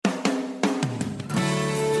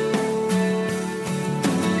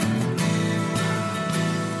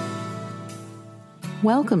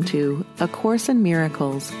Welcome to A Course in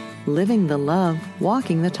Miracles, Living the Love,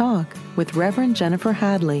 Walking the Talk with Reverend Jennifer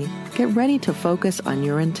Hadley. Get ready to focus on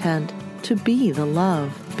your intent to be the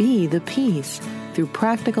love, be the peace through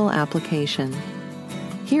practical application.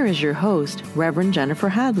 Here is your host, Reverend Jennifer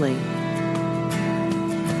Hadley.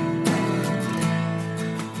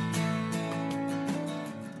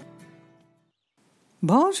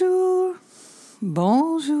 Bonjour.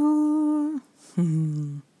 Bonjour.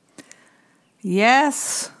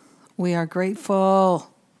 Yes, we are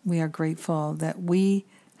grateful. We are grateful that we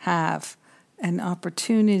have an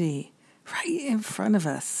opportunity right in front of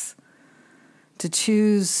us to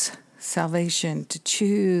choose salvation, to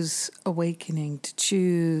choose awakening, to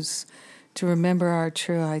choose to remember our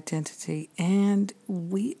true identity, and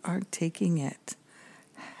we are taking it.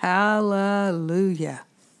 Hallelujah.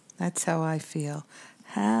 That's how I feel.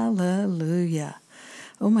 Hallelujah.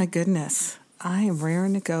 Oh my goodness. I am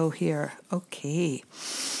raring to go here. Okay.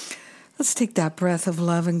 Let's take that breath of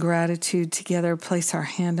love and gratitude together, place our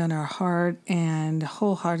hand on our heart, and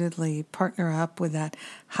wholeheartedly partner up with that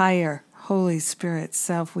higher Holy Spirit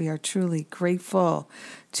self. We are truly grateful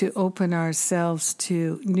to open ourselves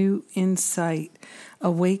to new insight,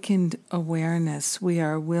 awakened awareness. We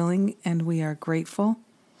are willing and we are grateful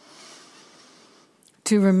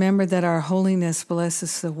to remember that our holiness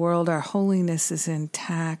blesses the world. Our holiness is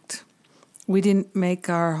intact. We didn't make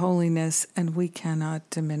our holiness and we cannot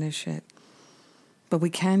diminish it, but we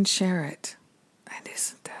can share it. And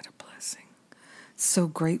isn't that a blessing? So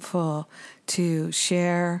grateful to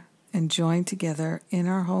share and join together in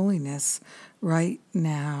our holiness right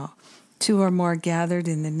now. Two or more gathered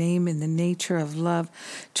in the name and the nature of love,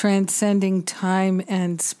 transcending time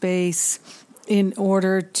and space, in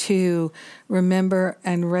order to remember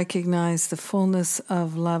and recognize the fullness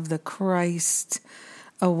of love, the Christ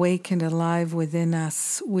awakened alive within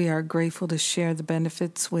us. We are grateful to share the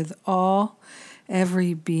benefits with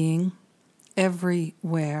every being,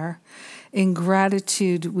 everywhere. In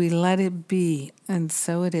gratitude, we let it be, and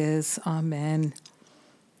so it is. Amen.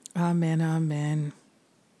 Amen, amen.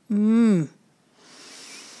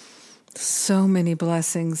 So many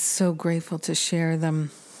blessings, so grateful to share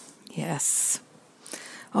them. Yes.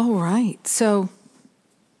 All right. So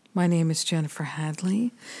my name is Jennifer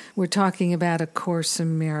Hadley. We're talking about A Course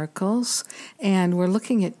in Miracles, and we're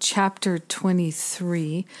looking at chapter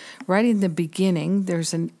 23. Right in the beginning,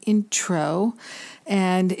 there's an intro,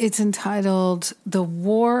 and it's entitled The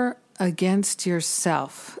War Against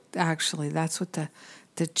Yourself. Actually, that's what the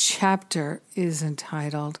chapter is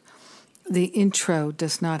entitled. The intro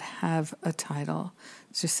does not have a title.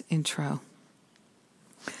 It's just intro.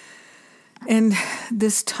 And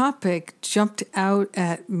this topic jumped out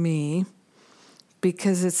at me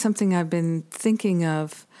because it's something I've been thinking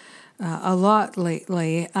of a lot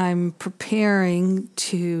lately. I'm preparing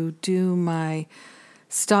to do my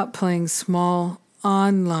Stop Playing Small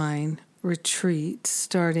online retreat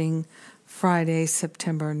starting Friday,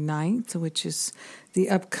 September 9th, which is the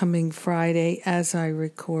upcoming Friday as I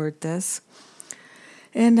record this.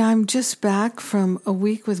 And I'm just back from a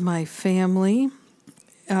week with my family.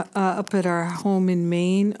 Up at our home in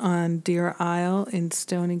Maine on Deer Isle in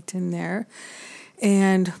Stonington there,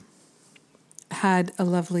 and had a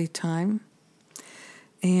lovely time.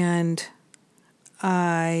 And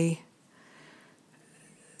the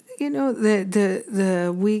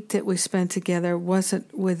week that we spent together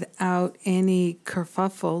wasn't without any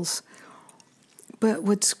kerfuffles. But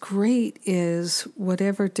what's great is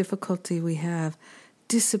whatever difficulty we have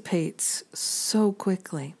dissipates so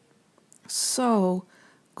quickly.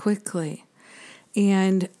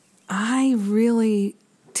 And I really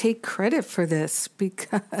take credit for this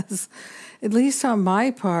because, at least on my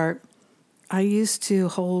part, I used to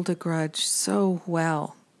hold a grudge so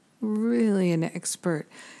well, really an expert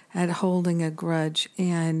at holding a grudge,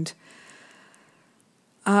 and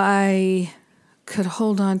I could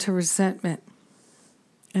hold on to resentment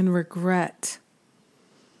and regret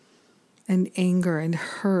and anger and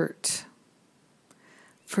hurt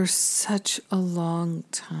for such a long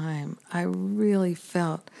time. I really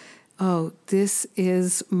felt, this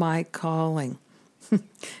is my calling,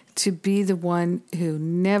 to be the one who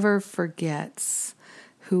never forgets,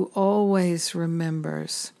 who always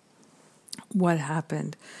remembers what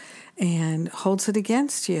happened and holds it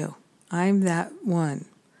against you. I'm that one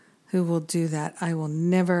who will do that. I will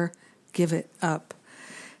never give it up.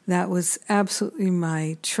 That was absolutely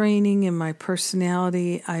my training and my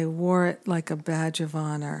personality. I wore it like a badge of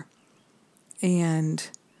honor. And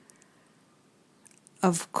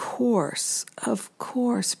of course,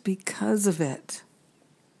 because of it,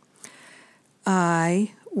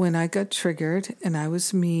 I when I got triggered and I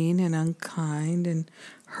was mean and unkind and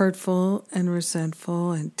hurtful and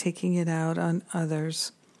resentful and taking it out on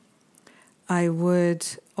others, I would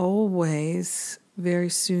always, very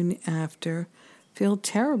soon after, feel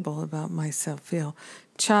terrible about myself, feel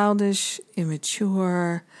childish,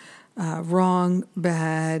 immature, wrong,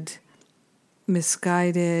 bad,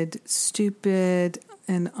 misguided, stupid,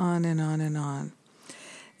 and on and on and on.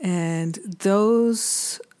 And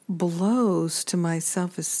those blows to my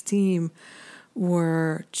self-esteem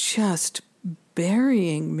were just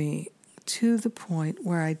burying me to the point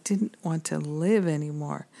where I didn't want to live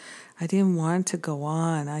anymore. I didn't want to go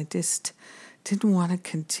on. I just didn't want to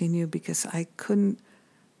continue because I couldn't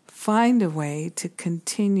find a way to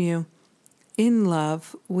continue in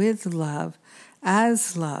love, with love,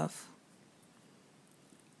 as love.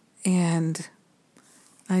 And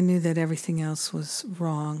I knew that everything else was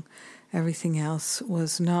wrong. Everything else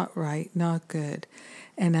was not right, not good.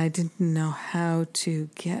 And I didn't know how to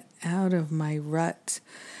get out of my rut,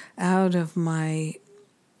 out of my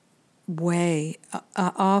way,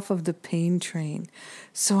 off of the pain train.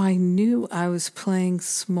 So I knew I was playing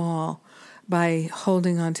small by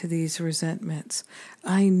holding on to these resentments.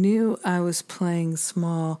 I knew I was playing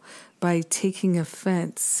small by taking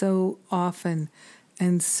offense so often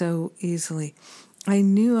and so easily. I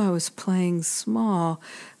knew I was playing small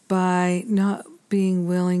by not being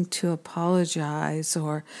willing to apologize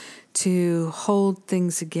or to hold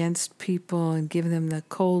things against people and give them the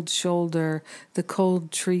cold shoulder, the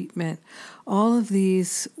cold treatment. All of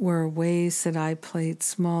these were ways that I played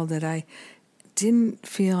small that I didn't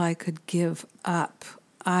feel I could give up.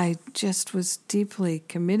 I just was deeply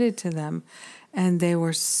committed to them, and they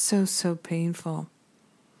were so, so painful.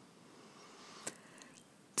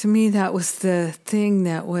 To me, that was the thing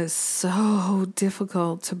that was so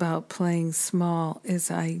difficult about playing small, is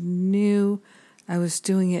I knew I was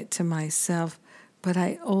doing it to myself, but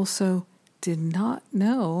I also did not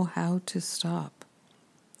know how to stop.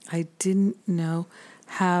 I didn't know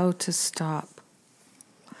how to stop.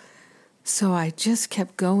 So I just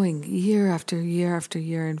kept going year after year after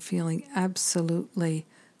year and feeling absolutely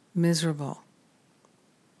miserable.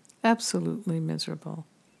 Absolutely miserable.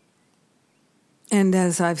 And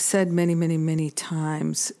as I've said many, many, many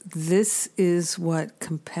times, this is what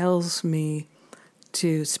compels me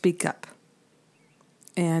to speak up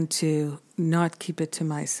and to not keep it to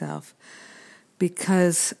myself.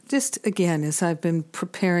 Because just again, as I've been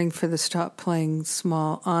preparing for the Stop Playing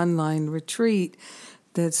Small online retreat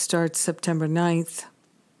that starts September 9th,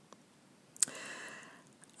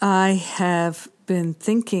 I have been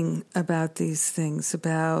thinking about these things,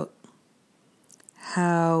 about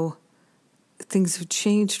how things have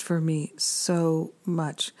changed for me so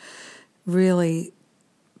much. Really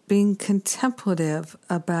being contemplative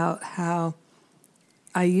about how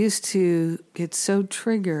I used to get so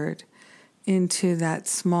triggered into that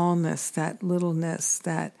smallness, that littleness,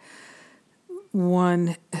 that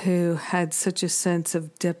one who had such a sense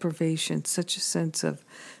of deprivation, such a sense of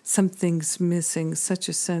something's missing, such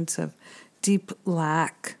a sense of deep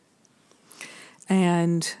lack.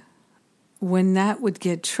 And when that would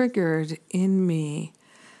get triggered in me,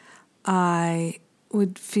 I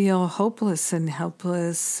would feel hopeless and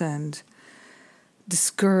helpless and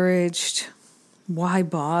discouraged. Why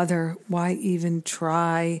bother? Why even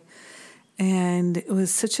try? And it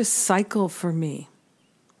was such a cycle for me.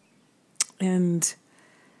 And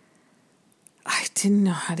I didn't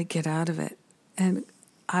know how to get out of it. And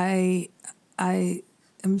I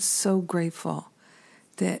am so grateful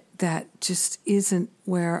that that just isn't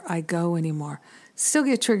where I go anymore. Still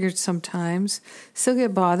get triggered sometimes, still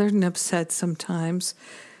get bothered and upset sometimes,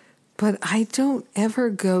 but I don't ever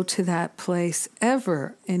go to that place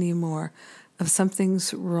ever anymore of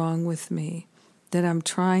something's wrong with me, that I'm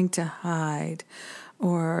trying to hide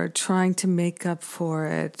or trying to make up for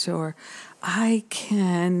it, or I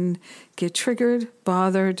can get triggered,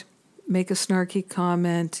 bothered, make a snarky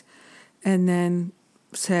comment, and then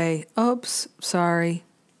say, oops, sorry.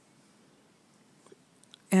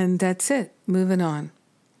 And that's it, moving on.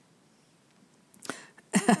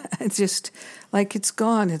 It's just like it's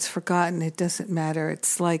gone, it's forgotten, it doesn't matter.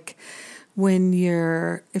 It's like when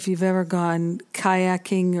if you've ever gone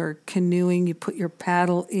kayaking or canoeing, you put your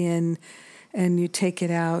paddle in and you take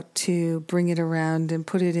it out to bring it around and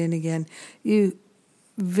put it in again. You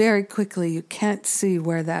very quickly, you can't see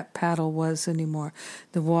where that paddle was anymore.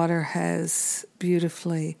 The water has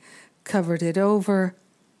beautifully covered it over.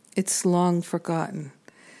 It's long forgotten.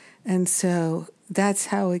 And so that's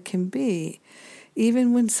how it can be.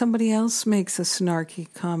 Even when somebody else makes a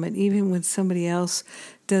snarky comment, even when somebody else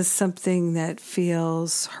does something that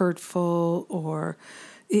feels hurtful or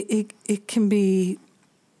it can be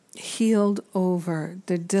healed over.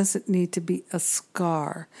 There doesn't need to be a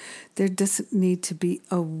scar. There doesn't need to be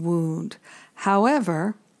a wound.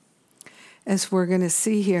 However, as we're going to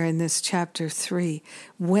see here in this chapter 3,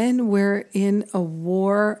 when we're in a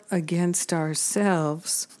war against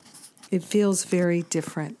ourselves, it feels very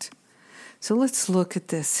different. So let's look at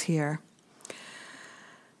this here.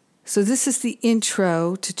 So this is the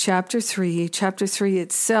intro to chapter 3. Chapter 3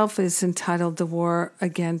 itself is entitled The War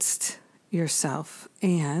Against Yourself,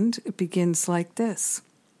 and it begins like this.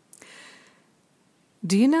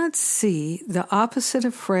 Do you not see the opposite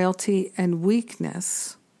of frailty and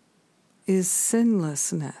weakness is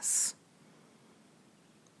sinlessness?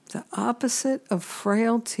 The opposite of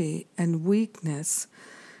frailty and weakness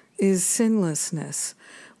is sinlessness.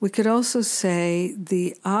 We could also say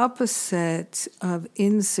the opposite of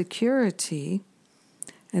insecurity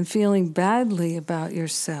and feeling badly about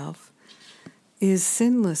yourself is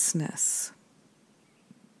sinlessness.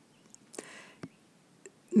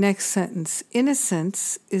 Next sentence.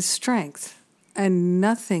 Innocence is strength, and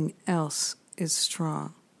nothing else is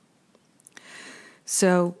strong.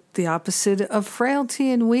 So the opposite of frailty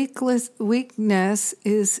and weakness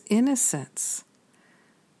is innocence.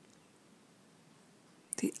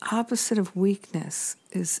 The opposite of weakness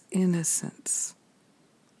is innocence,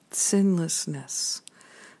 sinlessness.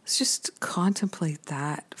 Let's just contemplate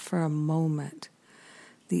that for a moment.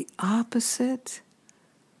 The opposite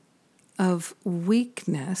of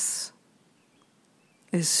weakness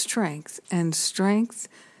is strength, and strength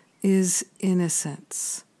is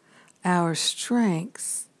innocence. Our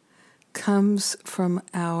strength comes from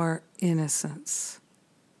our innocence.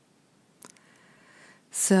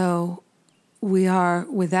 So we are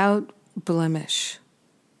without blemish,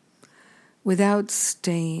 without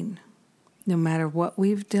stain, no matter what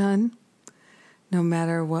we've done, no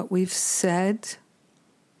matter what we've said,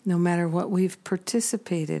 no matter what we've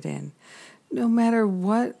participated in, no matter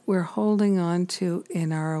what we're holding on to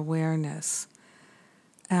in our awareness,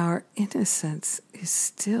 our innocence is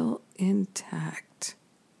still intact.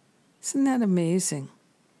 Isn't that amazing?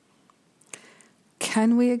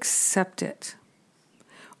 Can we accept it?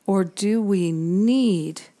 Or do we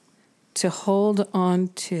need to hold on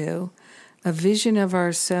to a vision of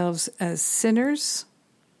ourselves as sinners,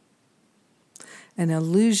 an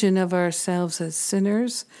illusion of ourselves as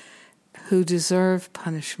sinners who deserve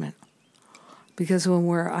punishment? Because when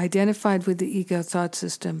we're identified with the ego thought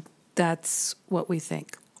system, that's what we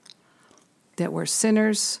think. That we're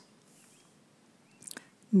sinners,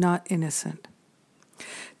 not innocent.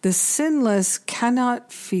 The sinless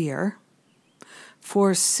cannot fear,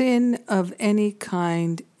 for sin of any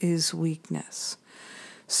kind is weakness.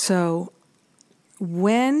 So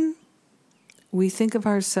when we think of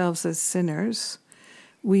ourselves as sinners,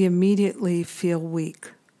 we immediately feel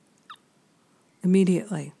weak.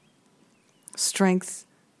 Immediately. Strength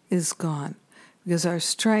is gone, because our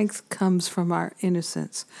strength comes from our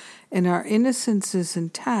innocence. And our innocence is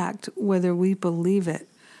intact whether we believe it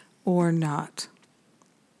or not.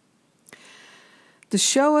 The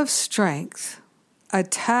show of strength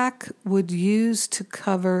attack would use to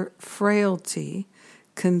cover frailty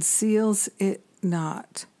conceals it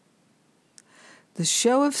not. The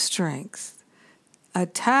show of strength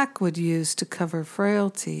attack would use to cover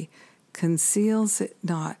frailty conceals it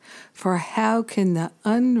not. For how can the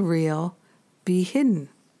unreal be hidden?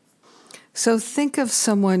 So think of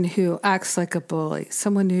someone who acts like a bully,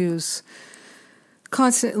 someone who's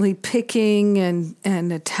constantly picking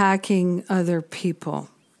and attacking other people.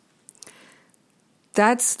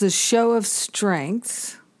 That's the show of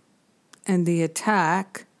strength and the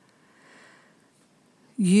attack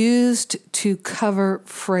used to cover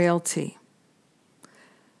frailty.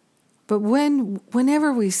 But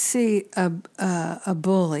whenever we see a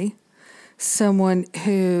bully, someone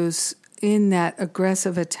who's in that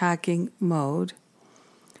aggressive attacking mode,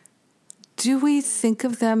 do we think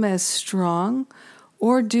of them as strong,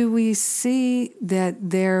 or do we see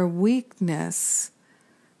that their weakness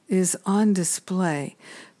is on display?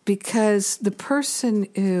 Because the person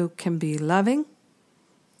who can be loving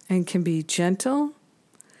and can be gentle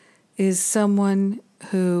is someone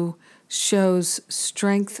who shows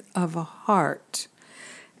strength of a heart.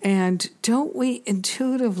 And don't we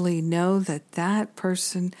intuitively know that that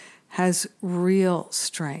person has real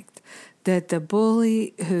strength? That the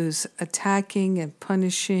bully who's attacking and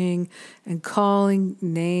punishing and calling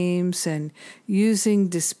names and using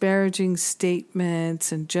disparaging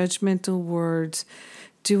statements and judgmental words,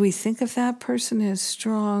 do we think of that person as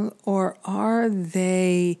strong, or are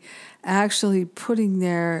they actually putting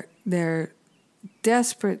their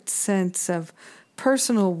desperate sense of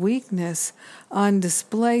personal weakness on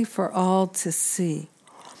display for all to see.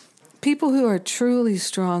 People who are truly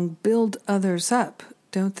strong build others up,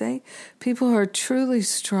 don't they? People who are truly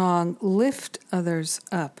strong lift others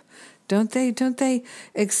up, don't they? Don't they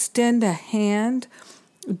extend a hand?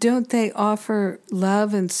 Don't they offer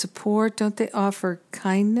love and support? Don't they offer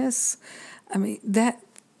kindness? I mean,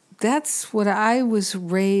 that's what I was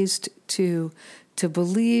raised to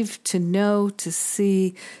believe, to know, to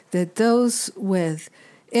see, that those with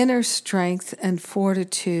inner strength and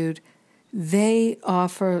fortitude, they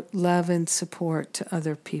offer love and support to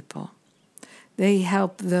other people. They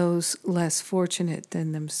help those less fortunate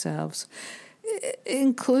than themselves,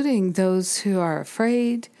 including those who are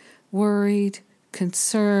afraid, worried,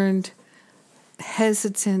 concerned,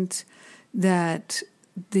 hesitant, that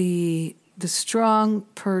the strong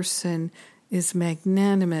person is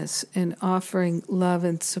magnanimous in offering love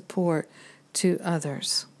and support to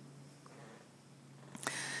others.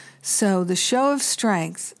 So the show of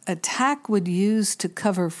strength attack would use to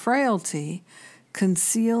cover frailty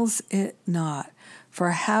conceals it not.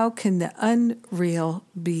 For how can the unreal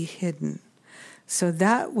be hidden? So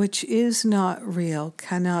that which is not real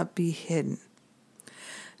cannot be hidden.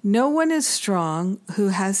 No one is strong who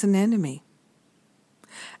has an enemy,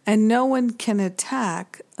 and no one can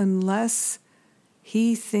attack unless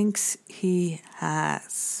he thinks he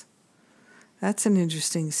has. That's an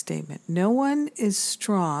interesting statement. No one is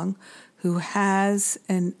strong who has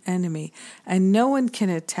an enemy, and no one can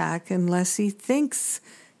attack unless he thinks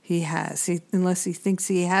he has, unless he thinks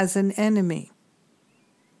he has an enemy.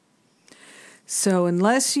 So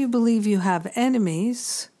unless you believe you have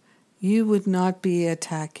enemies, you would not be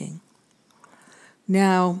attacking.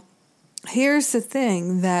 Now, here's the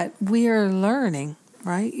thing that we are learning,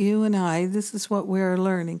 right? You and I, this is what we're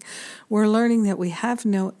learning. We're learning that we have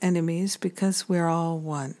no enemies because we're all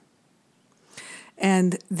one.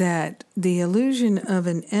 And that the illusion of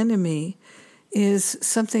an enemy is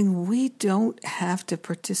something we don't have to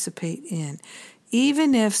participate in.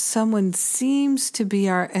 Even if someone seems to be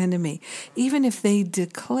our enemy, even if they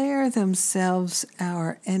declare themselves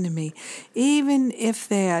our enemy, even if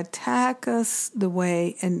they attack us the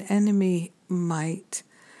way an enemy might,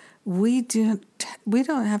 we don't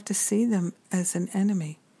have to see them as an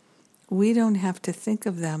enemy. We don't have to think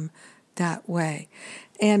of them that way.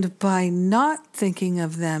 And by not thinking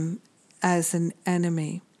of them as an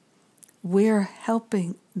enemy, we're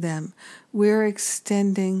helping them. We're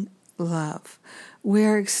extending love.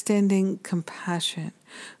 We're extending compassion.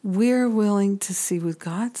 We're willing to see with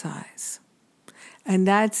God's eyes. And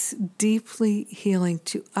that's deeply healing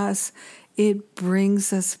to us. It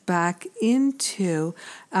brings us back into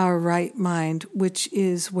our right mind, which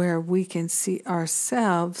is where we can see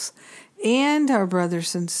ourselves and our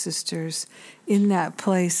brothers and sisters in that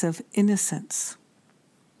place of innocence.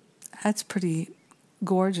 That's pretty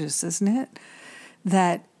gorgeous, isn't it?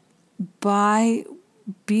 That by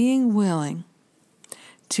being willing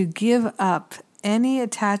to give up any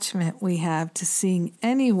attachment we have to seeing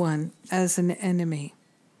anyone as an enemy,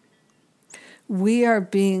 we are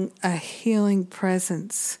being a healing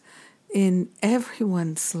presence in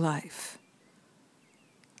everyone's life.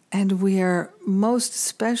 And we are most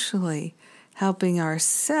especially helping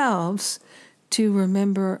ourselves to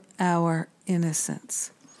remember our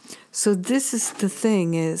innocence. So this is the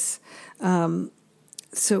thing is,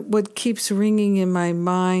 so what keeps ringing in my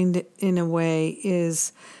mind in a way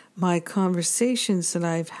is my conversations that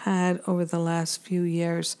I've had over the last few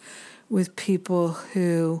years with people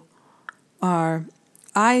who are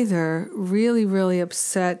either really, really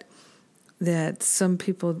upset that some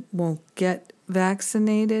people won't get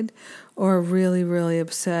vaccinated, or really, really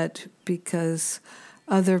upset because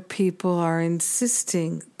other people are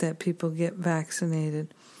insisting that people get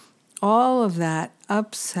vaccinated. All of that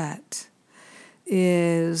upset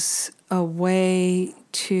is a way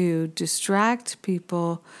to distract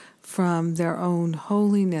people from their own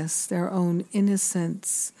holiness, their own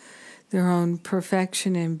innocence, their own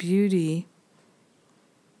perfection and beauty.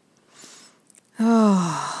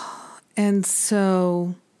 And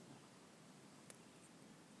so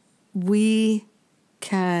we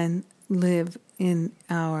can live in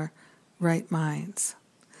our right minds.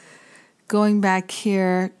 Going back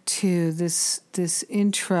here to this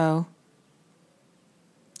intro,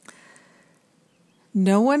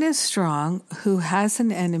 no one is strong who has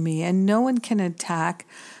an enemy, and no one can attack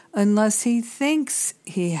unless he thinks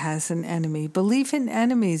he has an enemy. Belief in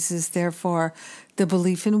enemies is therefore the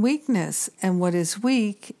belief in weakness, and what is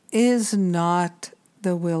weak is not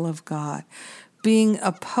the will of God. Being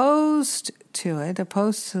opposed to it,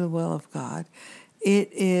 opposed to the will of God, it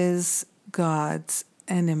is God's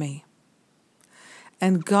enemy.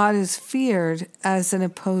 and God is feared as an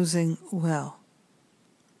opposing will.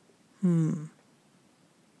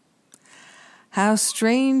 How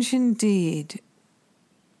strange indeed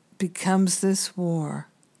becomes this war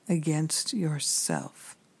against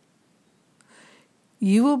yourself.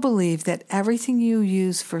 You will believe that everything you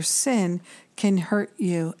use for sin can hurt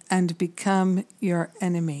you and become your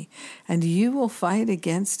enemy, and you will fight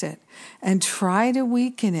against it and try to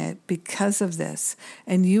weaken it because of this,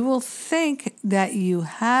 and you will think that you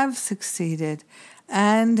have succeeded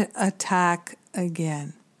and attack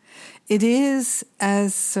again. It is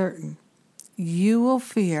as certain you will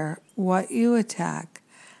fear what you attack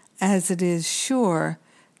as it is sure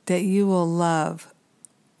that you will love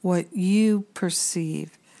what you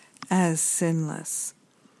perceive as sinless.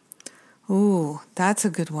 Ooh, that's a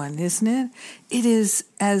good one, isn't it? It is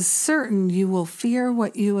as certain you will fear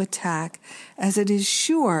what you attack as it is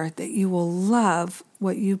sure that you will love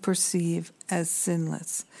what you perceive as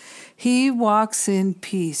sinless. He walks in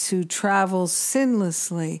peace who travels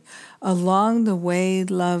sinlessly along the way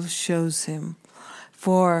love shows him.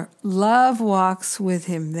 For love walks with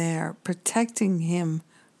him there, protecting him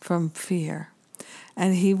from fear.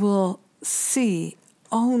 And he will see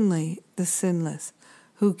only the sinless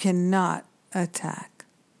who cannot attack.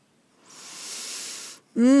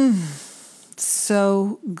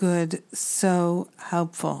 So good, so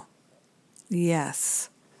helpful. Yes.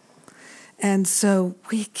 And so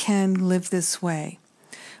we can live this way.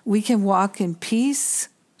 We can walk in peace,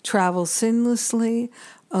 travel sinlessly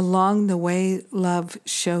along the way love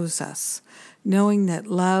shows us, knowing that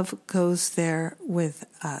love goes there with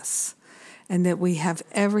us, and that we have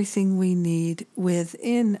everything we need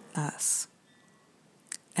within us.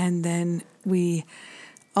 And then we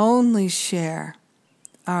only share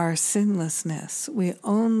our sinlessness. We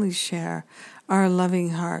only share our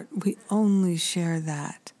loving heart. We only share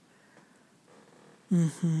that.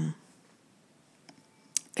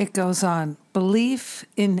 It goes on. Belief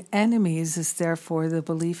in enemies is therefore the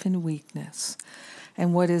belief in weakness,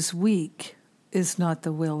 and what is weak is not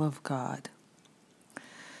the will of God.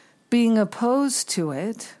 Being opposed to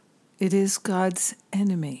it, it is God's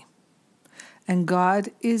enemy, and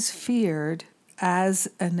God is feared as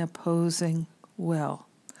an opposing will.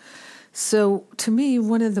 So to me,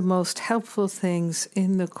 one of the most helpful things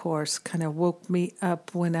in the Course kind of woke me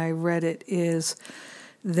up when I read it is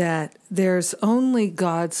that there's only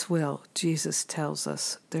God's will, Jesus tells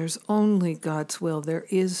us. There's only God's will. There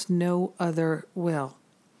is no other will.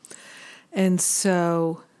 And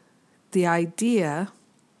so the idea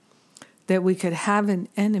that we could have an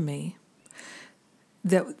enemy,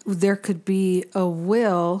 that there could be a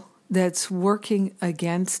will that's working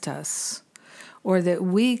against us, or that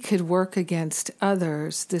we could work against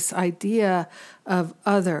others, this idea of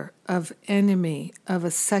other, of enemy, of a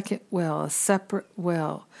second will, a separate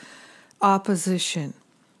will, opposition.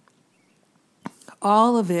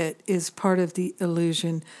 All of it is part of the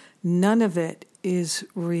illusion. None of it is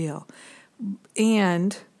real.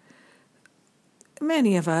 And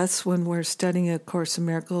many of us, when we're studying A Course in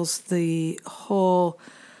Miracles, the whole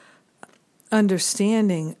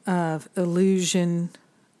understanding of illusion,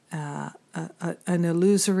 an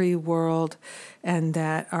illusory world, and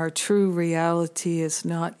that our true reality is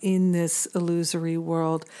not in this illusory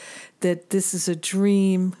world, that this is a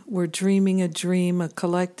dream, we're dreaming a dream, a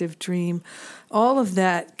collective dream. All of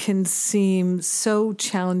that can seem so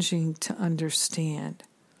challenging to understand.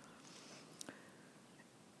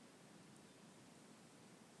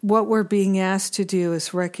 What we're being asked to do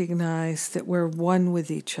is recognize that we're one with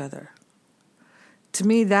each other. To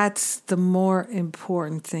me, that's the more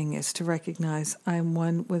important thing, is to recognize I'm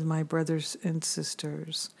one with my brothers and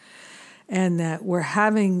sisters, and that we're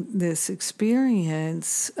having this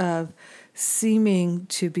experience of seeming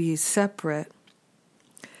to be separate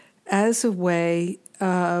as a way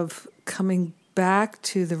of coming back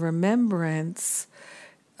to the remembrance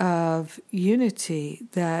of unity,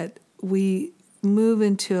 that we move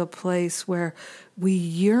into a place where we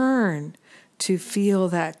yearn to feel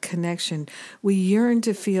that connection. We yearn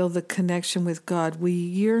to feel the connection with God. We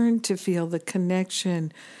yearn to feel the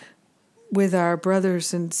connection with our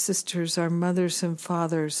brothers and sisters, our mothers and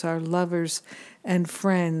fathers, our lovers and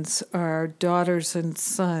friends, our daughters and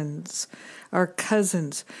sons, our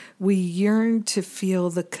cousins. We yearn to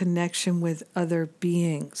feel the connection with other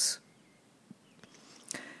beings.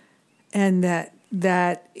 And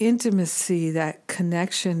that intimacy, that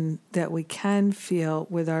connection that we can feel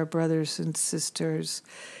with our brothers and sisters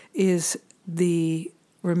is the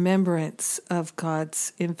remembrance of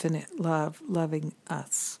God's infinite love, loving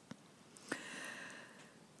us.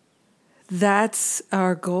 That's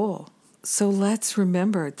our goal. So let's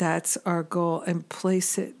remember that's our goal and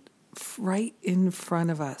place it right in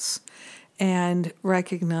front of us. And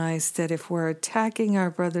recognize that if we're attacking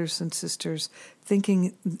our brothers and sisters,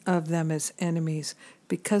 thinking of them as enemies,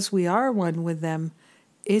 because we are one with them,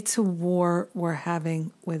 it's a war we're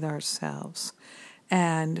having with ourselves.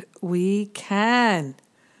 And we can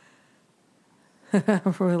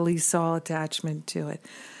release all attachment to it.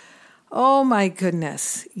 Oh my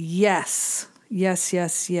goodness. Yes. Yes,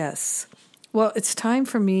 yes, yes. Well, it's time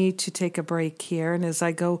for me to take a break here. And as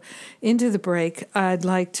I go into the break, I'd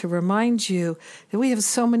like to remind you that we have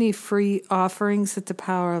so many free offerings at the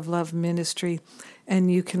Power of Love Ministry,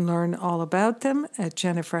 and you can learn all about them at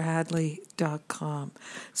jenniferhadley.com.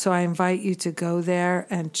 So I invite you to go there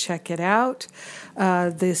and check it out.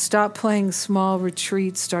 The Stop Playing Small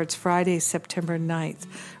retreat starts Friday, September 9th.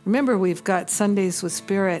 Remember, we've got Sundays with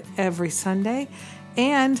Spirit every Sunday,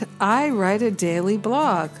 and I write a daily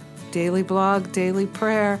blog. Daily blog, daily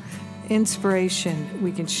prayer, inspiration.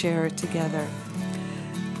 We can share it together.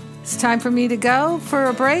 It's time for me to go for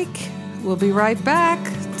a break. We'll be right back.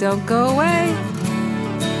 Don't go away.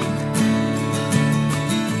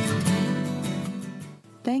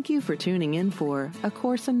 Thank you for tuning in for A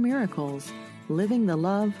Course in Miracles, Living the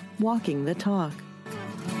Love, Walking the Talk.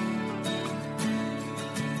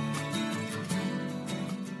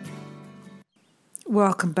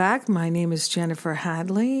 Welcome back. My name is Jennifer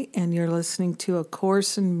Hadley, and you're listening to A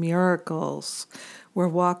Course in Miracles. We're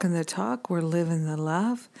walking the talk. We're living the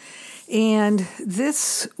love. And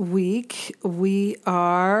this week, we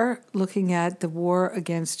are looking at the war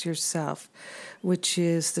against yourself, which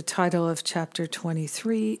is the title of chapter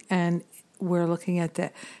 23. And we're looking at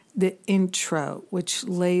the intro, which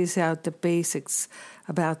lays out the basics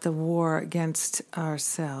about the war against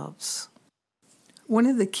ourselves. One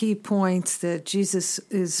of the key points that Jesus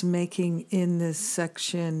is making in this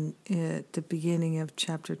section at the beginning of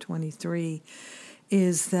chapter 23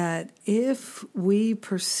 is that if we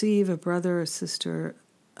perceive a brother or sister,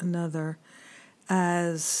 another,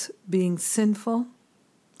 as being sinful,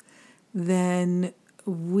 then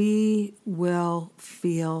we will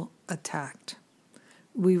feel attacked.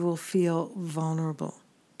 We will feel vulnerable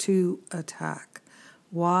to attack.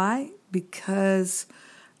 Why? Because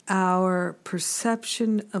our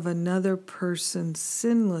perception of another person's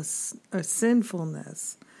sinfulness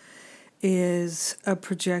is a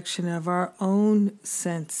projection of our own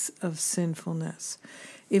sense of sinfulness.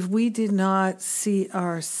 If we did not see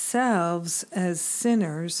ourselves as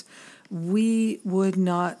sinners, we would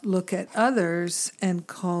not look at others and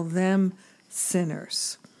call them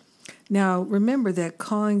sinners. Now, remember that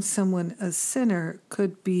calling someone a sinner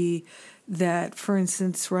could be that, for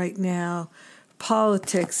instance, right now,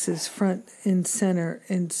 politics is front and center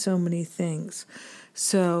in so many things.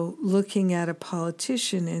 So looking at a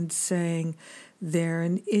politician and saying they're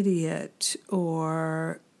an idiot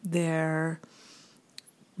or they're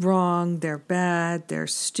wrong, they're bad, they're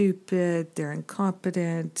stupid, they're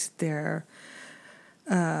incompetent, they're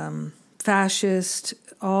fascist,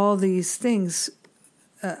 all these things,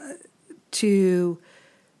 to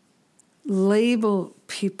label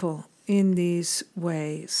people in these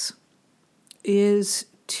ways is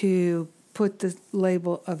to put the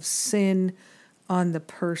label of sin on the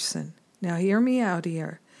person. Now, hear me out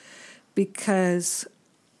here, because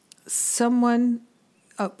someone,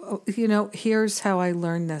 here's how I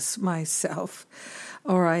learned this myself.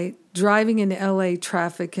 All right, driving in LA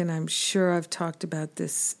traffic, and I'm sure I've talked about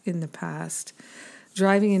this in the past.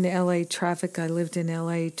 Driving in LA traffic, I lived in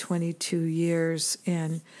LA 22 years,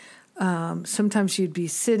 and sometimes you'd be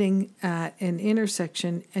sitting at an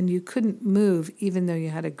intersection and you couldn't move even though you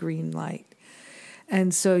had a green light.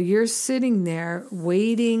 And so you're sitting there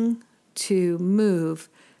waiting to move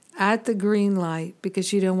at the green light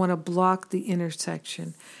because you don't want to block the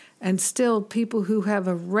intersection. And still, people who have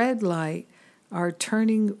a red light are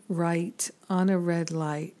turning right on a red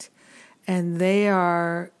light, and they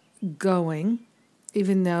are going,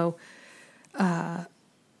 even though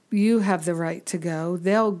you have the right to go,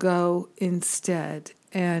 they'll go instead.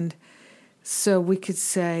 And so we could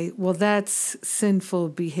say, well, that's sinful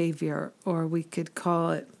behavior, or we could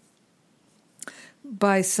call it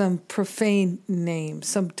by some profane name,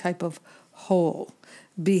 some type of whole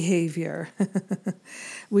behavior.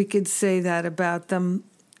 We could say that about them.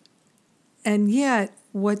 And yet,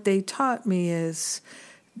 what they taught me is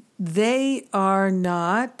they are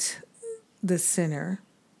not the sinner,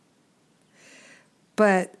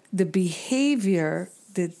 but the behavior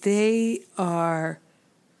that they are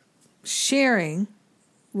sharing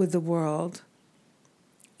with the world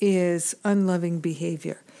is unloving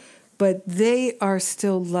behavior. But they are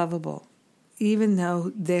still lovable, even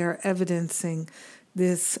though they're evidencing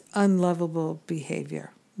this unlovable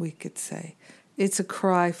behavior, we could say. It's a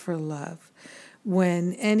cry for love.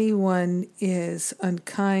 When anyone is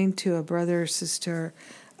unkind to a brother or sister,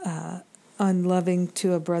 unloving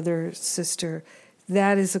to a brother or sister,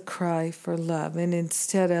 that is a cry for love. And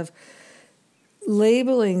instead of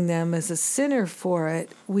labeling them as a sinner for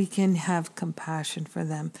it, we can have compassion for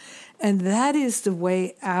them. And that is the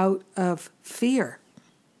way out of fear.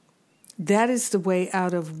 That is the way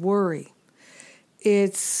out of worry.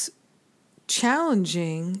 It's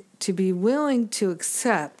challenging to be willing to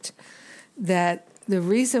accept that the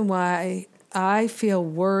reason why I feel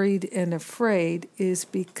worried and afraid is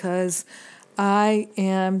because I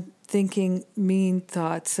am thinking mean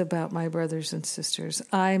thoughts about my brothers and sisters.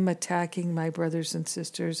 I'm attacking my brothers and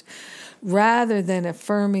sisters rather than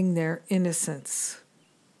affirming their innocence.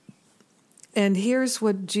 And here's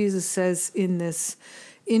what Jesus says in this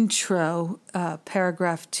intro,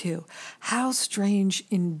 paragraph 2. How strange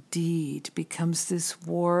indeed becomes this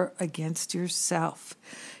war against yourself.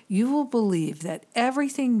 You will believe that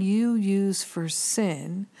everything you use for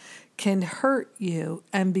sin can hurt you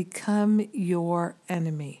and become your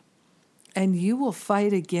enemy. And you will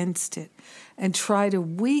fight against it and try to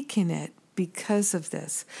weaken it because of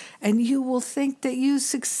this. And you will think that you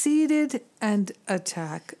succeeded and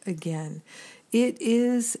attack again. It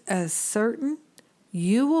is as certain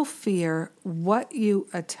you will fear what you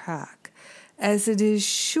attack as it is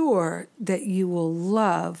sure that you will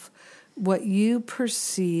love what you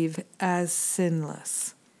perceive as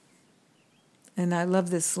sinless. And I love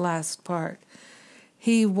this last part.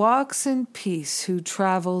 He walks in peace who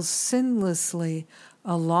travels sinlessly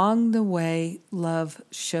along the way love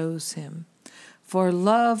shows him. For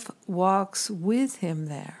love walks with him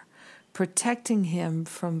there, protecting him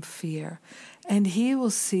from fear. And he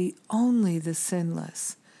will see only the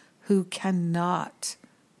sinless who cannot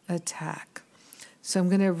attack. So I'm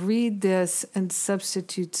going to read this and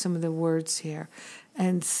substitute some of the words here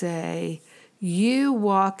and say, you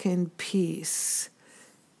walk in peace,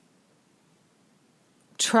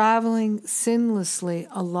 traveling sinlessly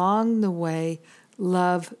along the way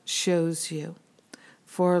love shows you.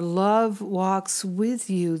 For love walks with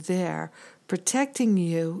you there, protecting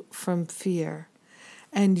you from fear.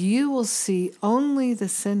 And you will see only the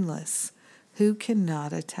sinless who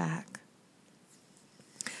cannot attack.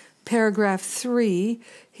 Paragraph 3,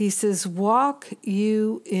 he says, walk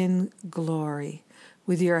you in glory,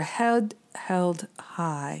 with your head held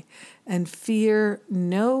high, and fear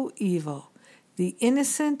no evil. The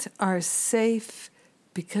innocent are safe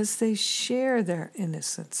because they share their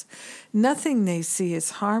innocence. Nothing they see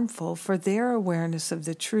is harmful, for their awareness of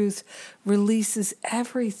the truth releases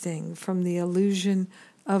everything from the illusion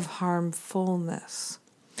of harmfulness.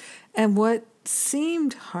 And what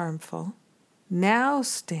seemed harmful now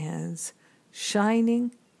stands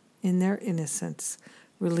shining in their innocence,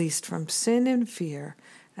 released from sin and fear,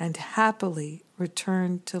 and happily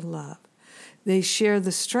returned to love. They share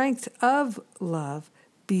the strength of love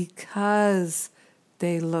because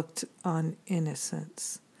they looked on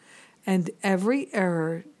innocence. And every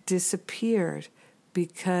error disappeared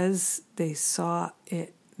because they saw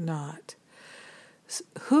it not.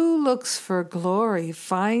 Who looks for glory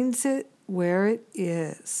finds it where it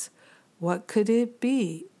is. What could it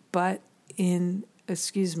be but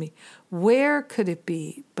where could it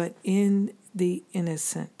be but in the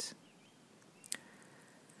innocent?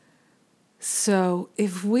 So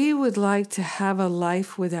if we would like to have a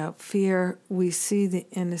life without fear, we see the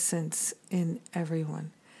innocence in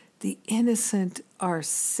everyone. The innocent are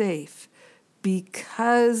safe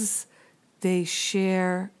because they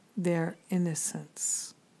share their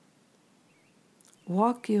innocence.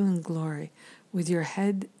 Walk you in glory with your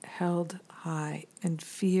head held high and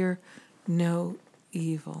fear no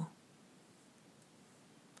evil.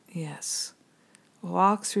 Yes.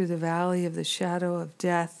 Walk through the valley of the shadow of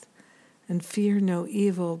death and fear no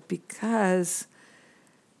evil because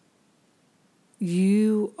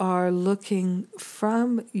you are looking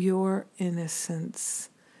from your innocence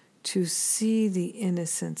to see the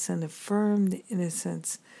innocence and affirm the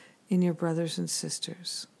innocence in your brothers and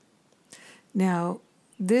sisters. Now,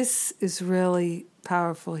 this is really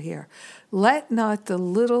powerful here. Let not the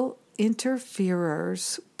little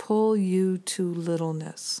interferers pull you to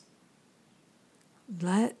littleness.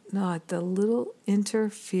 Let not the little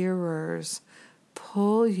interferers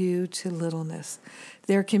pull you to littleness.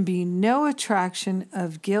 There can be no attraction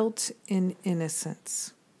of guilt in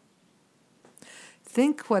innocence.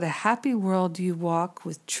 Think what a happy world you walk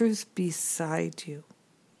with truth beside you.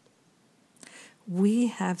 We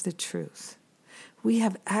have the truth. We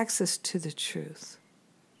have access to the truth.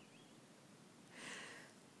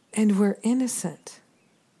 And we're innocent.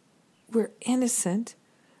 We're innocent.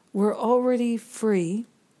 We're already free.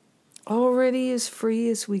 Already as free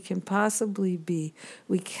as we can possibly be.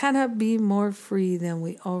 We cannot be more free than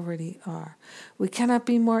we already are. We cannot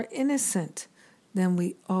be more innocent than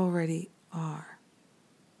we already are.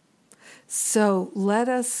 So let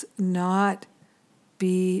us not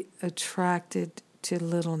be attracted to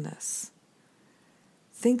littleness.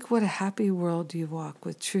 Think what a happy world you walk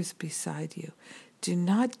with truth beside you. Do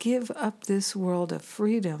not give up this world of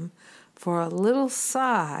freedom for a little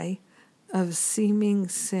sigh of seeming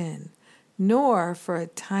sin, nor for a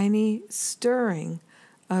tiny stirring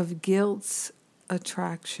of guilt's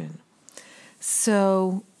attraction.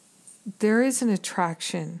 So there is an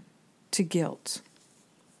attraction to guilt.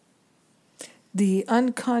 The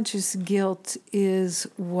unconscious guilt is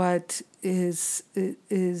what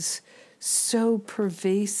is so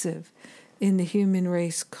pervasive in the human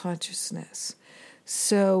race consciousness.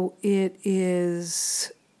 So it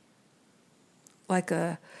is like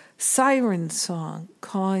a siren song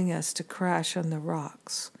calling us to crash on the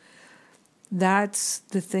rocks. That's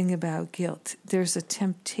the thing about guilt. There's a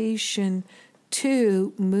temptation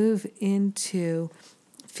to move into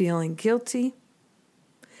feeling guilty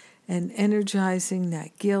and energizing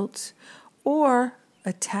that guilt, or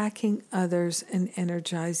attacking others and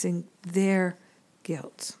energizing their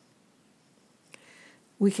guilt.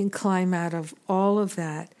 We can climb out of all of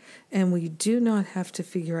that, and we do not have to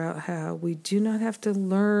figure out how. We do not have to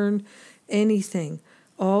learn anything.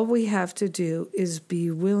 All we have to do is be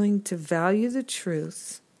willing to value the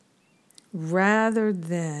truth rather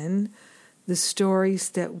than the stories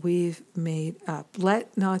that we've made up.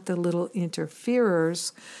 Let not the little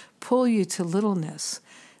interferers pull you to littleness.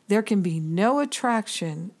 There can be no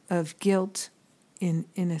attraction of guilt in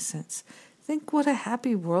innocence. Think what a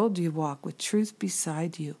happy world you walk with truth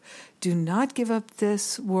beside you. Do not give up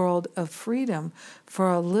this world of freedom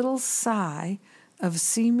for a little sigh of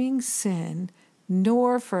seeming sin,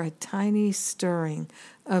 nor for a tiny stirring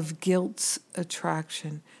of guilt's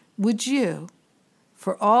attraction. Would you,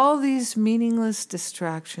 for all these meaningless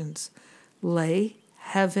distractions, lay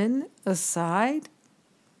heaven aside?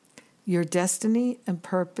 Your destiny and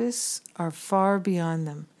purpose are far beyond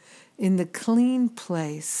them, in the clean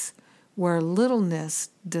place where littleness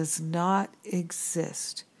does not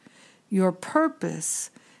exist. Your purpose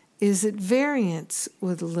is at variance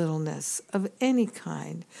with littleness of any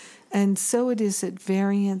kind, and so it is at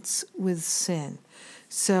variance with sin.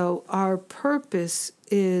 So our purpose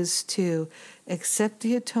is to accept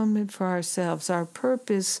the atonement for ourselves. Our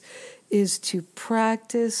purpose is to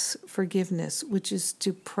practice forgiveness, which is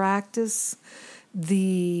to practice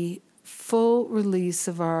the full release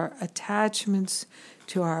of our attachments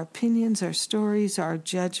to our opinions, our stories, our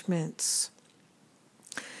judgments.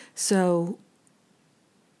 So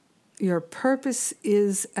your purpose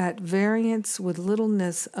is at variance with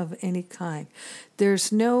littleness of any kind.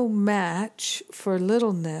 There's no match for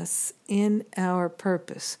littleness in our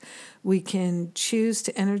purpose. We can choose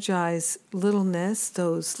to energize littleness,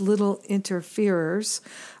 those little interferers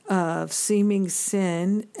of seeming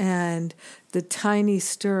sin and the tiny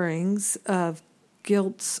stirrings of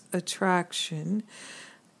guilt's attraction.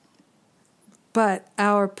 But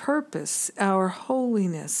our purpose, our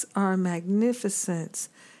holiness, our magnificence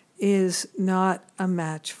is not a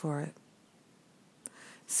match for it.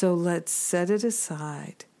 So let's set it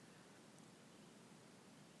aside.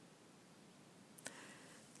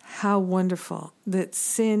 How wonderful that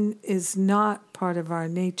sin is not part of our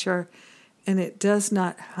nature, and it does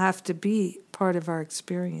not have to be part of our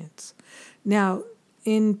experience. Now,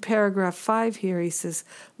 in paragraph 5 here, he says,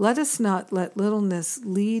 let us not let littleness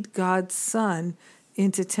lead God's Son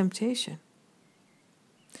into temptation.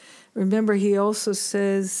 Remember, he also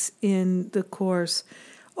says in the Course,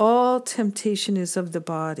 all temptation is of the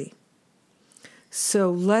body. So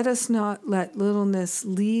let us not let littleness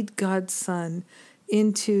lead God's Son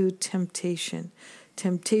into temptation.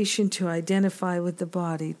 Temptation to identify with the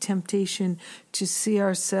body. Temptation to see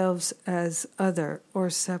ourselves as other or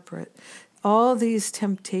separate. All these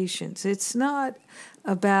temptations. It's not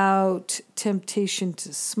about temptation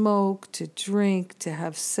to smoke, to drink, to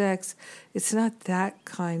have sex. It's not that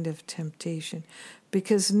kind of temptation,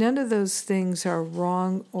 because none of those things are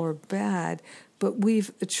wrong or bad, but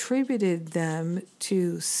we've attributed them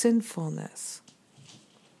to sinfulness.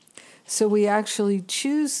 So we actually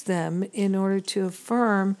choose them in order to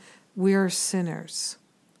affirm we're sinners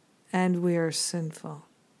and we are sinful.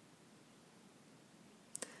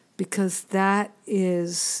 Because that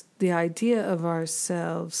is the idea of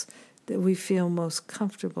ourselves that we feel most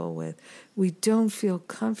comfortable with. We don't feel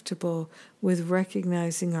comfortable with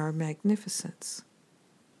recognizing our magnificence.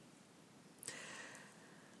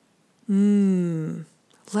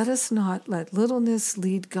 Let us not let littleness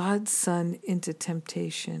lead God's Son into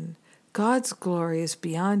temptation. God's glory is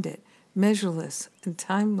beyond it, measureless and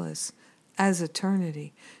timeless as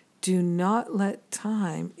eternity. Do not let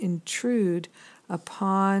time intrude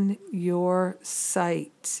upon your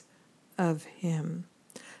sight of him.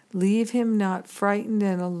 Leave him not frightened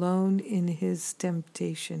and alone in his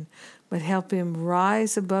temptation, but help him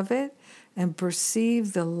rise above it and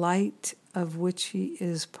perceive the light of which he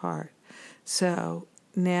is part. So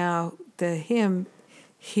now the hymn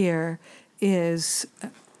here is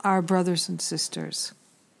our brothers and sisters.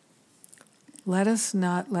 Let us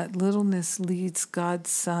not let littleness lead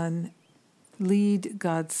God's Son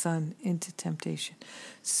into temptation.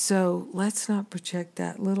 So let's not project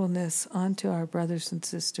that littleness onto our brothers and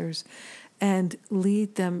sisters and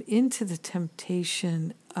lead them into the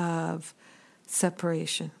temptation of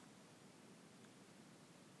separation.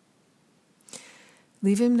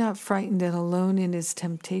 Leave him not frightened and alone in his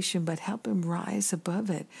temptation, but help him rise above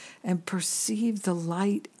it and perceive the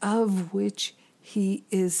light of which he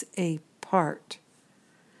is a part.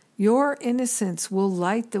 Your innocence will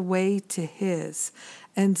light the way to his,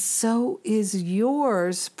 and so is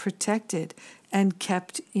yours protected and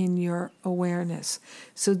kept in your awareness.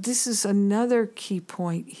 So this is another key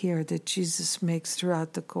point here that Jesus makes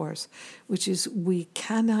throughout the course, which is we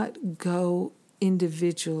cannot go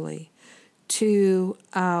individually to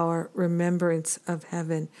our remembrance of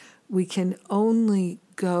heaven. We can only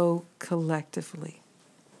go collectively.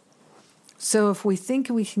 So if we think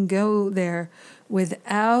we can go there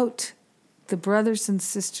without the brothers and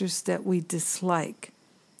sisters that we dislike,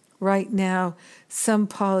 right now some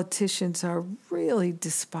politicians are really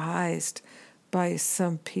despised by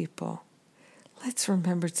some people. Let's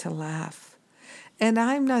remember to laugh. And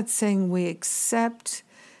I'm not saying we accept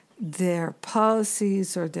their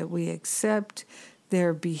policies or that we accept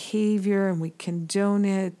their behavior and we condone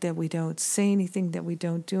it, that we don't say anything, that we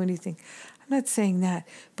don't do anything. I'm not saying that,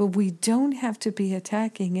 but we don't have to be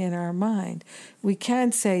attacking in our mind. We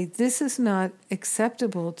can say, this is not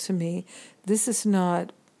acceptable to me. This is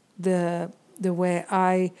not the way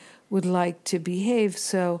I would like to behave.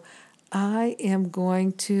 So I am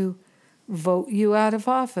going to vote you out of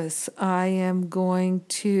office. I am going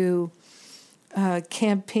to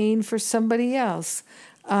campaign for somebody else.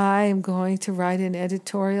 I am going to write an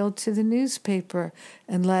editorial to the newspaper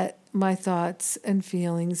and let my thoughts and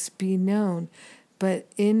feelings be known. But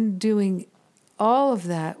in doing all of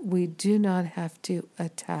that, we do not have to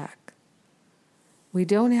attack. We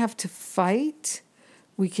don't have to fight.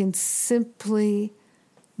 We can simply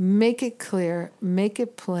make it clear, make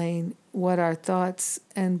it plain what our thoughts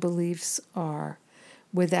and beliefs are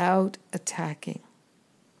without attacking.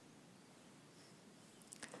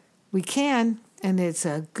 We can, and it's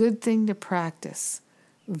a good thing to practice.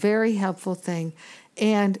 Very helpful thing.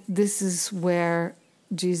 And this is where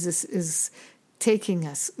Jesus is taking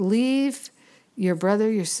us. Leave your brother,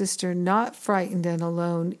 your sister, not frightened and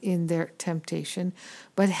alone in their temptation,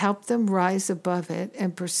 but help them rise above it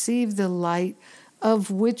and perceive the light of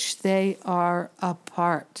which they are a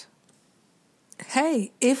part.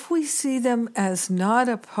 Hey, if we see them as not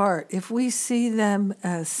a part, if we see them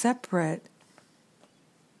as separate,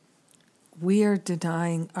 we are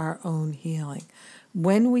denying our own healing.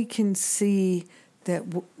 When we can see that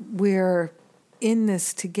we're in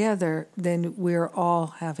this together, then we're all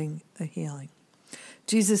having a healing.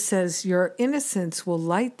 Jesus says, your innocence will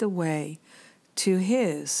light the way to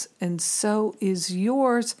his, and so is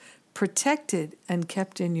yours protected and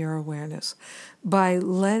kept in your awareness. By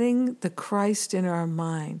letting the Christ in our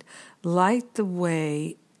mind light the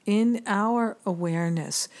way in our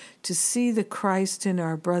awareness to see the Christ in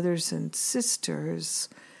our brothers and sisters,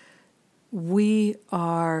 we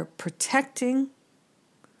are protecting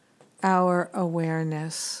our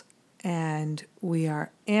awareness and we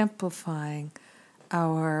are amplifying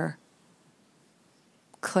our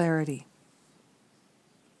clarity.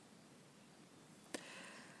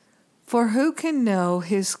 For who can know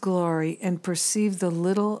his glory and perceive the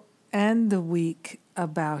little and the weak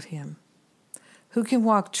about him? Who can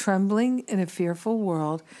walk trembling in a fearful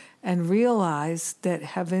world and realize that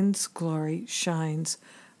heaven's glory shines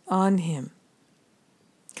on him?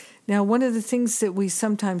 Now, one of the things that we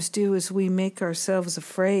sometimes do is we make ourselves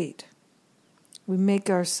afraid. We make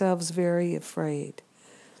ourselves very afraid.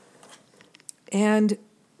 And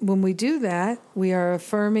when we do that, we are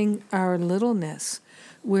affirming our littleness.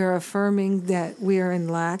 We're affirming that we are in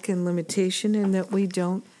lack and limitation and that we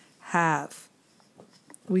don't have.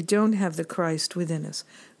 We don't have the Christ within us.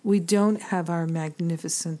 We don't have our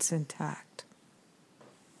magnificence intact.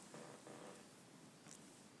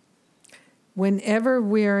 Whenever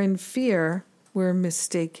we're in fear, we're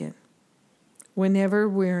mistaken. Whenever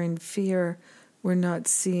we're in fear, we're not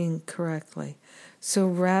seeing correctly. So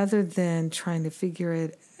rather than trying to figure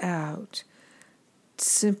it out,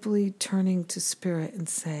 simply turning to Spirit and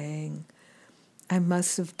saying, I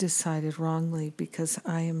must have decided wrongly because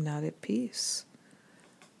I am not at peace.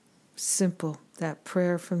 Simple. That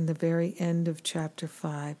prayer from the very end of chapter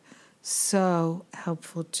 5. So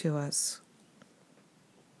helpful to us.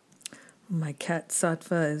 My cat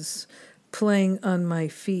Sattva is playing on my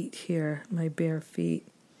feet here, my bare feet.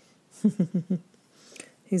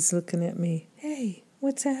 He's looking at me. Hey,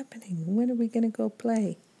 what's happening? When are we going to go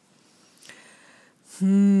play?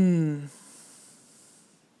 Who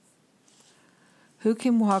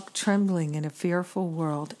can walk trembling in a fearful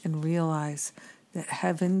world and realize that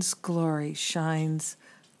heaven's glory shines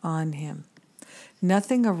on him?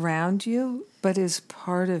 Nothing around you but is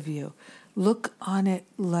part of you. Look on it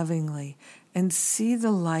lovingly and see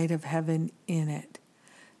the light of heaven in it.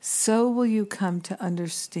 So will you come to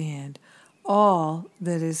understand all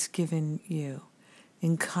that is given you.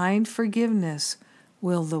 In kind forgiveness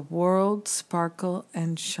will the world sparkle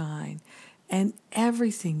and shine, and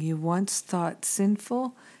everything you once thought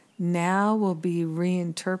sinful now will be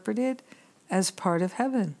reinterpreted as part of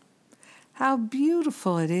heaven. How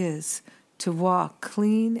beautiful it is to walk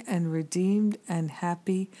clean and redeemed and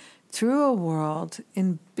happy through a world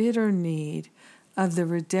in bitter need of the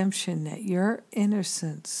redemption that your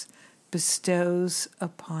innocence bestows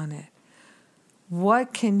upon it.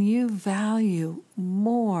 What can you value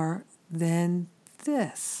more than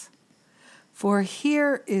this? For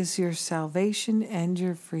here is your salvation and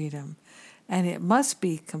your freedom, and it must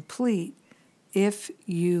be complete if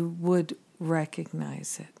you would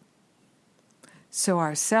recognize it. So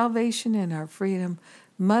our salvation and our freedom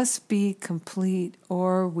must be complete,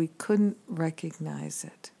 or we couldn't recognize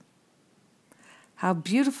it. How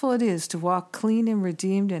beautiful it is to walk clean and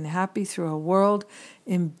redeemed and happy through a world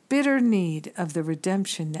in bitter need of the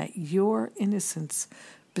redemption that your innocence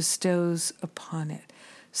bestows upon it.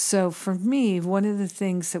 So for me, one of the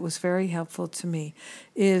things that was very helpful to me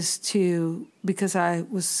is because I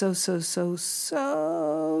was so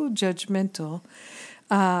judgmental,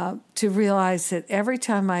 to realize that every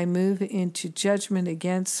time I move into judgment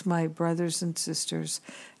against my brothers and sisters,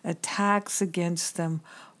 attacks against them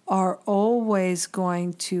are always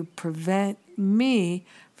going to prevent me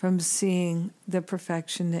from seeing the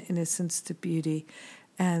perfection, the innocence, the beauty,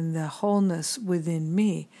 and the wholeness within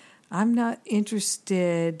me. I'm not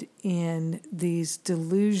interested in these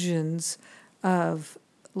delusions of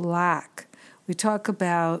lack. We talk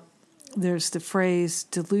about, there's the phrase,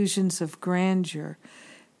 delusions of grandeur.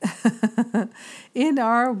 In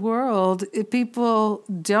our world, people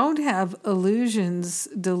don't have delusions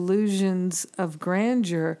of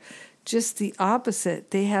grandeur, just the opposite.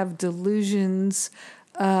 They have delusions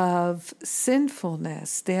of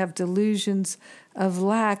sinfulness. They have delusions of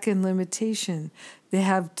lack and limitation. They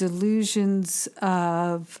have delusions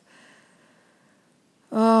of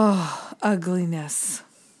ugliness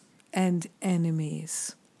and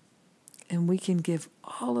enemies. And we can give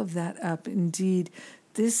all of that up. Indeed,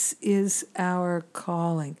 this is our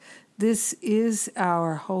calling. This is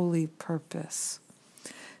our holy purpose.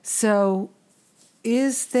 So,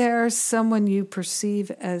 is there someone you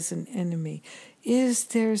perceive as an enemy? Is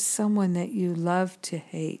there someone that you love to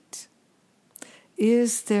hate?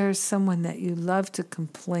 Is there someone that you love to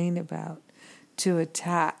complain about, to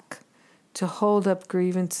attack, to hold up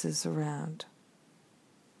grievances around?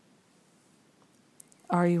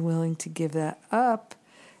 Are you willing to give that up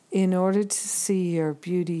in order to see your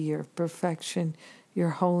beauty, your perfection, your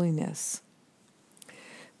holiness?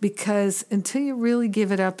 Because until you really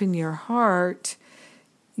give it up in your heart,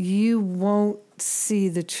 you won't see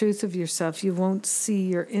the truth of yourself. You won't see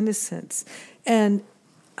your innocence. And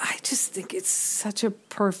I just think it's such a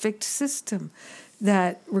perfect system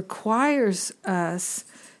that requires us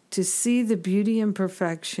to see the beauty and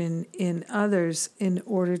perfection in others in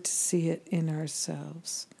order to see it in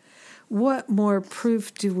ourselves. What more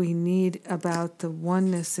proof do we need about the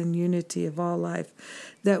oneness and unity of all life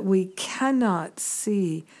that we cannot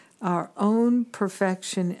see our own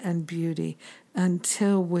perfection and beauty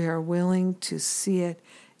until we are willing to see it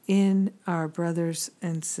in our brothers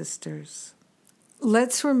and sisters?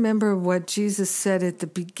 Let's remember what Jesus said at the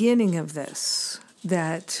beginning of this,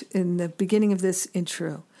 that in the beginning of this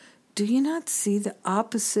intro. Do you not see the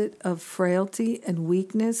opposite of frailty and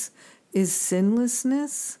weakness is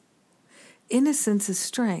sinlessness? Innocence is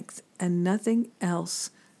strength, and nothing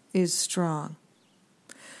else is strong.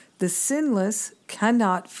 The sinless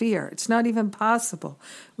cannot fear. It's not even possible.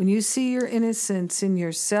 When you see your innocence in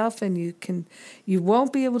yourself, and you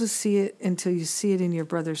won't be able to see it until you see it in your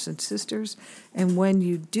brothers and sisters. And when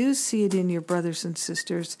you do see it in your brothers and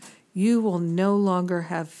sisters, you will no longer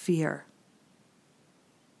have fear.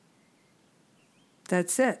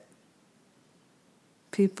 That's it.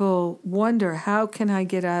 People wonder, how can I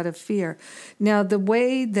get out of fear? Now, the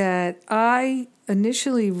way that I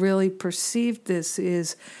initially really perceived this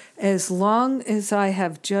is, as long as I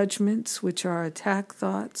have judgments, which are attack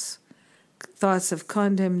thoughts, thoughts of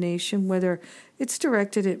condemnation, whether it's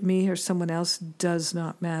directed at me or someone else, does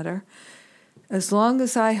not matter. As long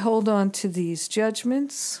as I hold on to these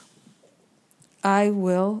judgments, I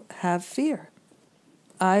will have fear.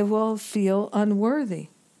 I will feel unworthy.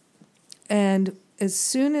 And as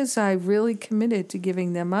soon as I really committed to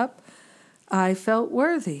giving them up, I felt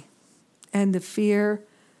worthy. And the fear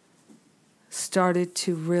started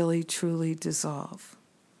to really, truly dissolve.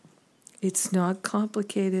 It's not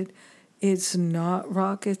complicated. It's not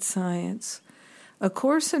rocket science. A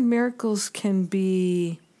Course in Miracles can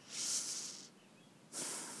be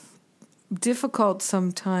difficult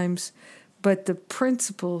sometimes, but the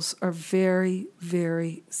principles are very,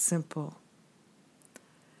 very simple.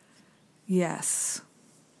 Yes.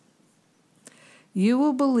 You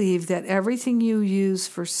will believe that everything you use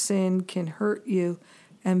for sin can hurt you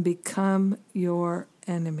and become your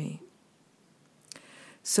enemy.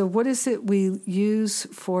 So what is it we use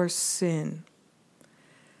for sin?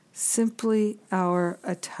 Simply our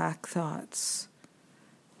attack thoughts,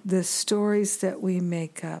 the stories that we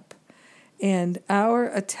make up. And our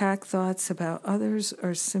attack thoughts about others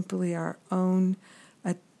are simply our own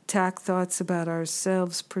attack thoughts about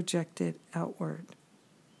ourselves projected outward.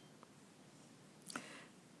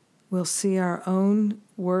 We'll see our own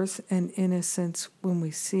worth and innocence when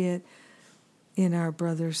we see it in our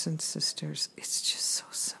brothers and sisters. It's just so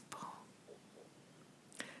simple.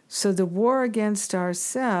 So the war against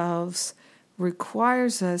ourselves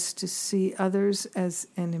requires us to see others as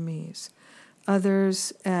enemies,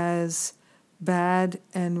 others as bad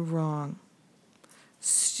and wrong,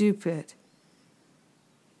 stupid,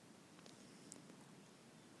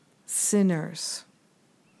 sinners,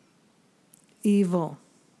 evil.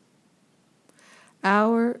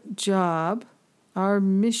 Our job, our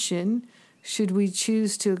mission, should we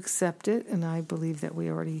choose to accept it, and I believe that we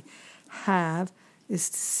already have, is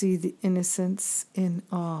to see the innocence in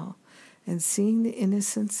all. And seeing the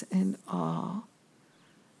innocence in all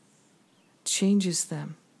changes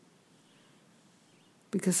them.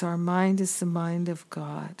 Because our mind is the mind of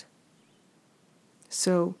God.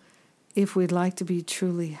 So if we'd like to be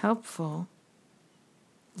truly helpful,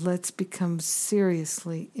 let's become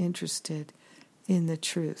seriously interested in the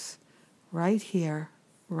truth, right here,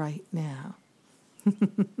 right now.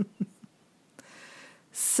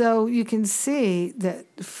 So you can see that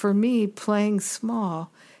for me, playing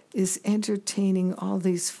small is entertaining all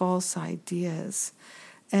these false ideas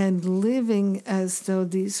and living as though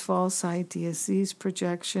these false ideas, these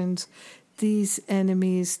projections, these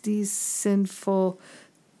enemies, these sinful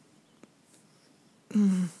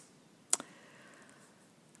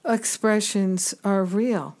expressions are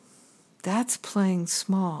real. That's playing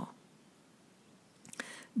small.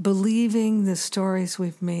 Believing the stories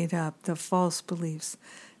we've made up, the false beliefs,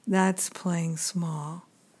 that's playing small.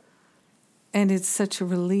 And it's such a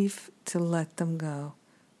relief to let them go.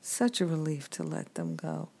 Such a relief to let them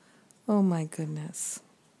go. Oh my goodness.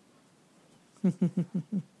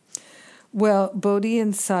 Well, Bodhi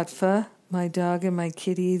and Sattva, my dog and my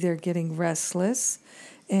kitty, they're getting restless.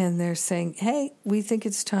 And they're saying, hey, we think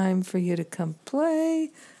it's time for you to come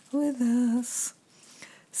play with us.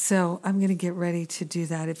 So I'm going to get ready to do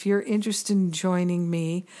that. If you're interested in joining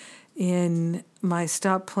me in my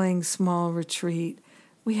Stop Playing Small retreat,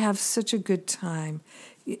 we have such a good time.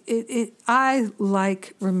 I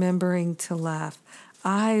like remembering to laugh.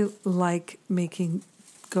 I like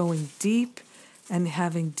going deep and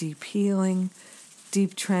having deep healing,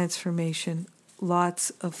 deep transformation,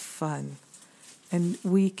 lots of fun. And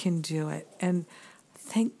we can do it. And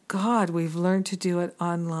thank God we've learned to do it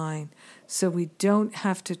online, so we don't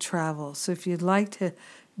have to travel. So if you'd like to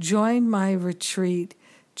join my retreat,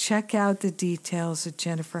 check out the details at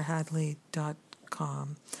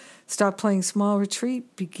jenniferhadley.com. Stop Playing Small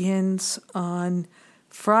retreat begins on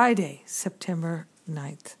Friday, September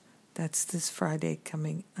 9th. That's this Friday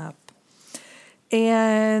coming up.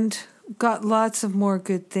 And got lots of more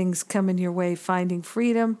good things coming your way. Finding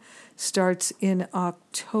Freedom starts in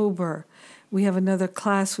October. We have another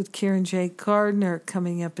class with Kieran J. Gardner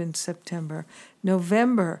coming up in September.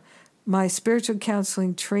 November, my spiritual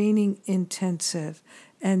counseling training intensive.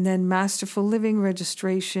 And then Masterful Living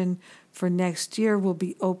registration for next year will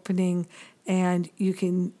be opening, and you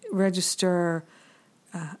can register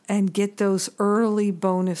and get those early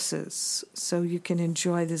bonuses so you can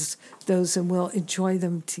enjoy those, and we'll enjoy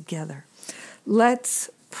them together. Let's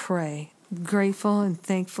pray. I'm grateful and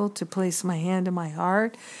thankful to place my hand in my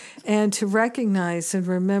heart and to recognize and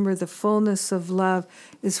remember the fullness of love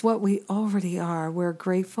is what we already are. We're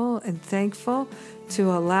grateful and thankful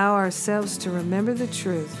to allow ourselves to remember the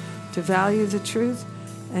truth, to value the truth,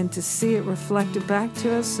 and to see it reflected back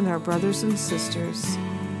to us and our brothers and sisters.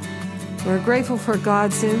 We're grateful for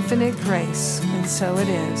God's infinite grace, and so it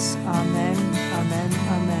is. Amen, amen,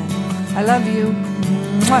 amen. I love you.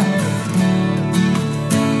 Mwah.